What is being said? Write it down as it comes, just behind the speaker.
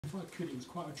if I could, it was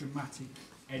quite a dramatic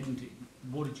ending.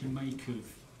 What did you make of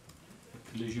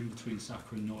the collision between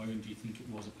Saka and Neuer, and do you think it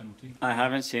was a penalty? I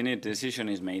haven't seen it. The decision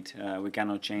is made. We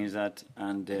cannot change that,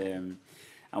 and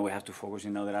we have to focus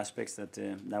in other aspects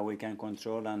that we can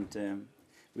control, and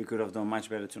we could have done much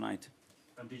better tonight.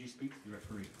 And did you speak to the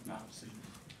referee about the decision?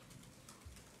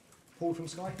 Paul from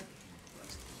Sky.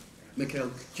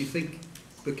 Mikel, do you think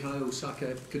Bukayo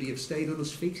Saka, could he have stayed on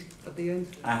his feet at the end?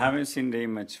 I haven't seen the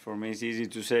image. For me, it's easy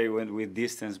to say with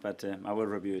distance, but I will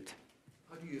review it.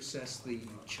 How do you assess the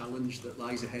challenge that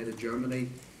lies ahead of Germany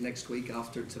next week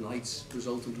after tonight's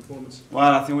result and performance?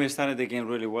 Well, I think we started the game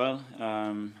really well.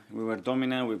 We were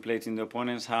dominant. We played in the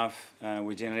opponent's half.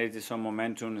 We generated some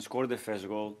momentum, scored the first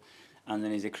goal, and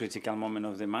then it's a critical moment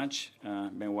of the match.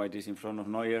 Ben White is in front of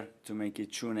Neuer to make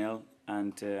it 2-0,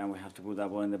 and we have to put that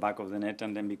ball in the back of the net,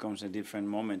 and then becomes a different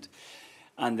moment.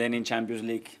 And then in Champions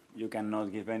League, you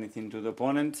cannot give anything to the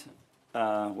opponent.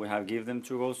 We have given them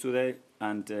 2 goals today,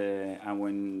 and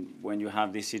when you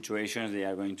have these situations, they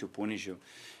are going to punish you.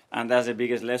 And that's the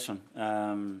biggest lesson.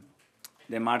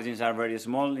 The margins are very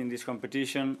small in this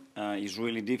competition. It's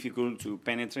really difficult to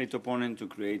penetrate opponent, to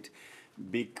create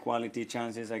big quality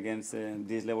chances against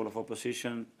this level of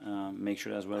opposition. Make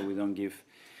sure as well we don't give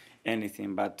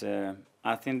anything. But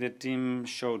I think the team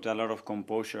showed a lot of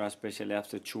composure, especially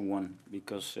after 2-1,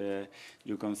 because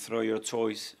you can throw your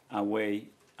toys away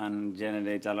and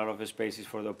generate a lot of spaces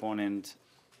for the opponent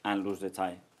and lose the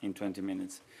tie in 20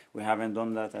 minutes. We haven't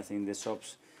done that. I think the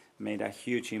subs made a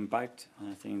huge impact.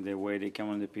 I think the way they came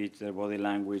on the pitch, their body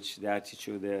language, the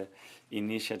attitude, the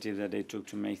initiative that they took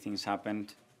to make things happen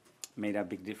made a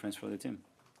big difference for the team.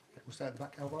 Usted at the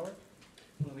back, Alvaro.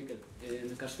 Hola, Mikel.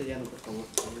 En castellano, por favor.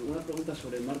 Una pregunta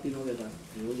sobre Martin Odegaard,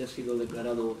 que hoy ha sido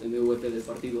declarado MVP del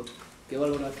partido. ¿Qué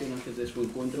valoración haces de su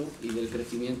encuentro y del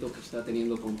crecimiento que está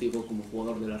teniendo contigo como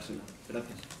jugador del Arsenal?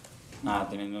 Gracias.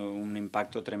 Teniendo un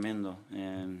impacto tremendo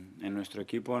en nuestro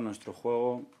equipo, en nuestro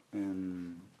juego,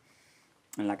 en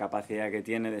la capacidad que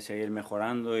tiene de seguir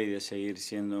mejorando y de seguir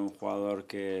siendo un jugador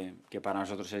que para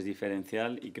nosotros es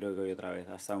diferencial, y creo que hoy otra vez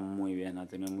ha estado muy bien, ha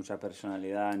tenido mucha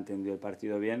personalidad, ha entendido el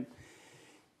partido bien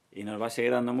y nos va a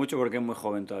seguir dando mucho porque es muy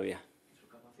joven todavía. ¿Su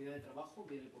capacidad de trabajo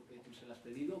viene porque tú se la has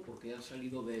pedido o porque has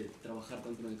salido de trabajar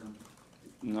tanto en el campo?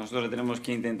 Nosotros le tenemos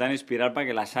que intentar inspirar para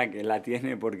que la saque, la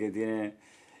tiene porque tiene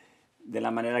de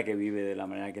la manera que vive, de la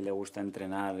manera que le gusta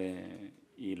entrenar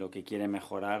y lo que quiere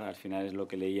mejorar, al final es lo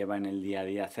que le lleva en el día a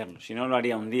día a hacerlo. Si no lo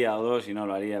haría un día o dos, si no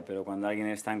lo haría, pero cuando alguien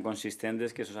es tan consistente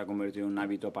es que eso se ha convertido en un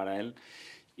hábito para él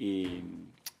y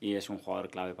es un jugador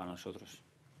clave para nosotros.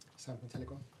 Sam from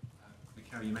Telecom.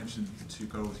 Mikel, you mentioned the 2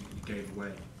 goals you gave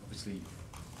away. Obviously,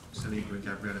 Saliba and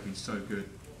Gabriel have been so good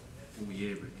all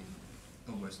year, really,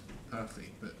 almost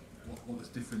perfect, but what was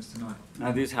the difference tonight?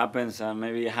 This happens,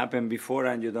 maybe it happened before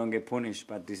and you don't get punished,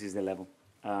 but this is the level.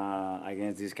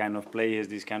 Against this kind of players,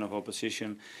 this kind of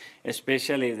opposition,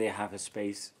 especially if they have a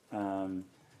space,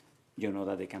 you know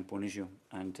that they can punish you.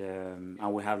 And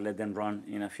we have let them run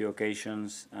in a few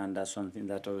occasions, and that's something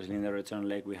that obviously in the return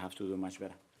leg we have to do much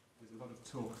better. There's a lot of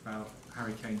talk about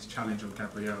Harry Kane's challenge on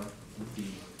Gabriel with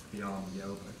the arm and the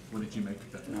elbow. What did you make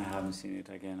of that? I haven't seen it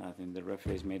again. I think the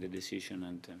referees made a decision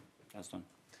and that's done.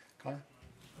 Kyle.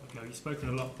 Okay, you've spoken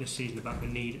a lot this season about the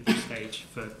need at this stage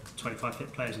for 25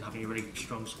 fit players and having a really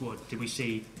strong squad. Did we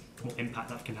see what impact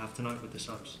that can have tonight with the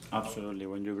subs? Absolutely.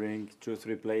 When you bring 2 or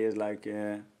 3 players like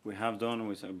we have done,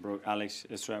 with broke Alex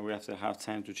extra, we have to have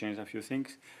time to change a few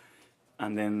things.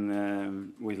 And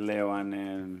then with Leo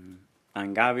and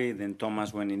Gavi, then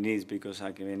Thomas when it needs, because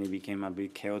when it became a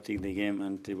bit chaotic the game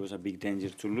and it was a big danger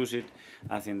to lose it,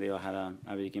 I think they all had a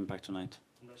big impact tonight.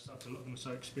 A lot of them are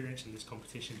so experienced in this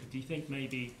competition, but do you think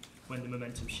maybe when the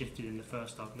momentum shifted in the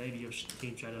first half, maybe your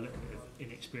team showed a little bit of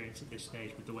inexperience at this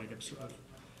stage with the way they're sort of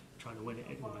trying to win it?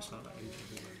 It almost felt like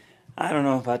I don't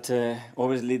know, but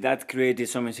obviously that created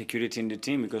some insecurity in the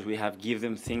team because we have given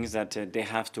them things that they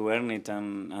have to earn it,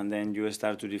 and then you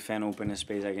start to defend open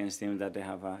space against them that they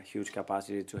have a huge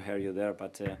capacity to hurt you there.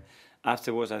 But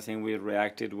afterwards, I think we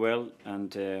reacted well,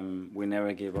 and we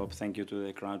never gave up. Thank you to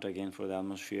the crowd again for the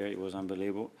atmosphere. It was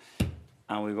unbelievable.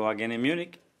 And we go again in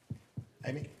Munich.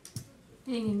 Amy?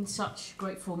 Being in such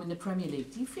great form in the Premier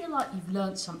League, do you feel like you've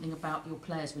learnt something about your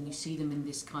players when you see them in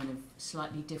this kind of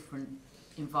slightly different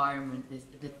environment,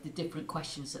 the different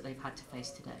questions that they've had to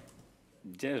face today?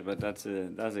 Yes, but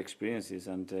that's experiences,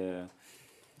 and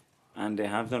they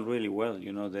have done really well.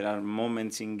 You know, there are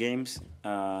moments in games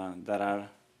that are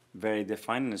very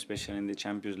defining, especially in the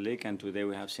Champions League, and today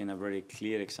we have seen a very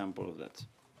clear example of that.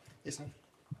 Yes, sir.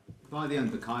 By the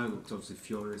end, Bukayo looked obviously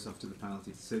furious after the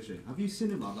penalty decision. Have you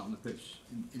seen him like that on the pitch,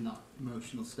 in that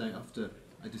emotional state after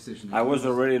a decision? I was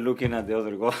already looking at the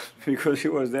other goal because he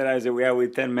was there. I said, we are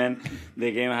with 10 men.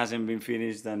 The game hasn't been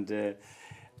finished, and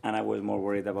I was more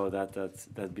worried about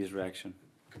that B's reaction.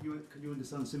 Can you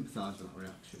understand, sympathise with that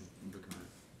reaction?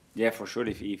 Yeah, for sure.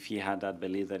 If he had that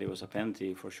belief that it was a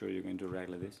penalty, for sure you're going to react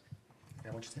like this.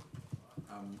 Yeah, what do you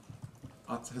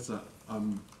Arteta,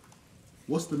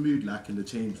 what's the mood like in the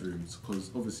change rooms? Because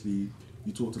obviously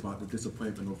you talked about the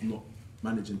disappointment of not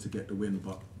managing to get the win,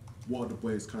 but what are the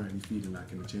boys currently feeling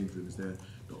like in the change room? Is there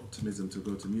the optimism to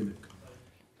go to Munich?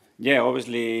 Yeah,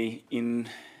 obviously in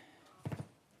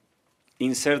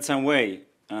certain way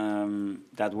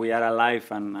that we are alive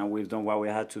and we've done what we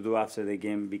had to do after the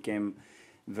game became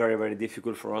very, very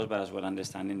difficult for us, but as well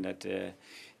understanding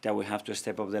that we have to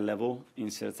step up the level in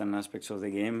certain aspects of the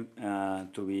game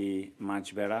to be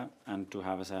much better and to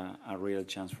have a real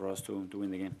chance for us to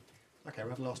win the game. Okay, we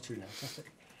have the last two now.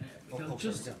 Fantastic.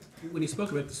 Just when you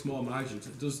spoke about the small margins,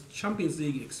 does Champions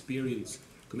League experience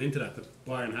come into that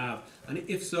Bayern have? And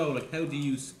if so, like, how do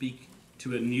you speak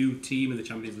to a new team in the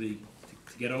Champions League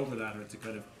to get over that or to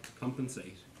kind of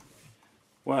compensate?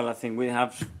 Well, I think we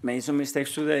have made some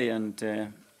mistakes today, and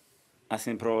I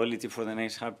think probability for the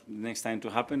next time to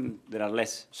happen, there are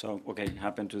less. So, okay, it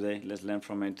happened today. Let's learn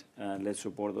from it. Let's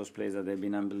support those players that they've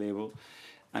been unbelievable,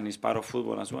 and it's part of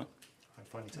football as well.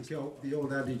 The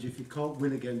old adage, if you can't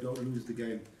win again, don't lose the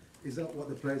game. Is that what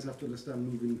the players have to understand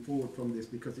moving forward from this?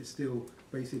 Because it's still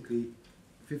basically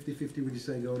 50-50, would you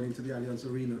say, going into the Allianz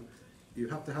Arena. You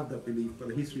have to have that belief, but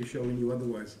the history is showing you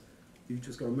otherwise. You've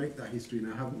just got to make that history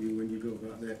now, haven't you, when you go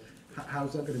out there?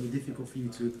 How's that going to be difficult for you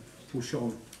to push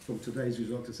on from today's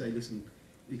result to say, listen,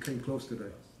 you came close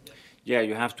today? Yeah,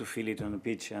 you have to feel it on the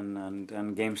pitch,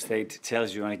 and game state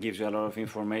tells you and it gives you a lot of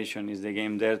information. Is the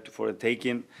game there for the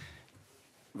taking?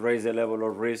 Raise the level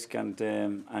of risk and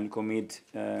commit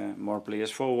more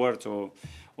players forward,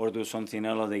 or do something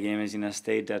else. The game is in a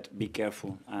state that be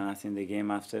careful. And I think the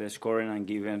game after scoring and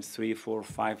giving 3, 4,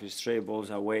 5 straight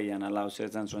balls away and allow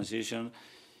certain transition,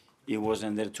 it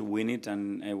wasn't there to win it,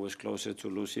 and it was closer to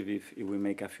lose if we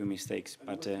make a few mistakes.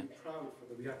 But proud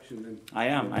for the reaction then? I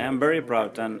am very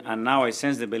proud, and now I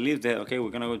sense the belief that okay,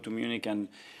 we're gonna go to Munich and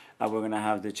we're going to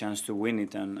have the chance to win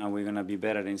it, and we're going to be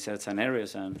better in certain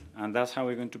areas, and that's how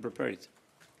we're going to prepare it.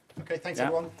 Okay, thanks yeah?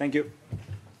 everyone. Thank you.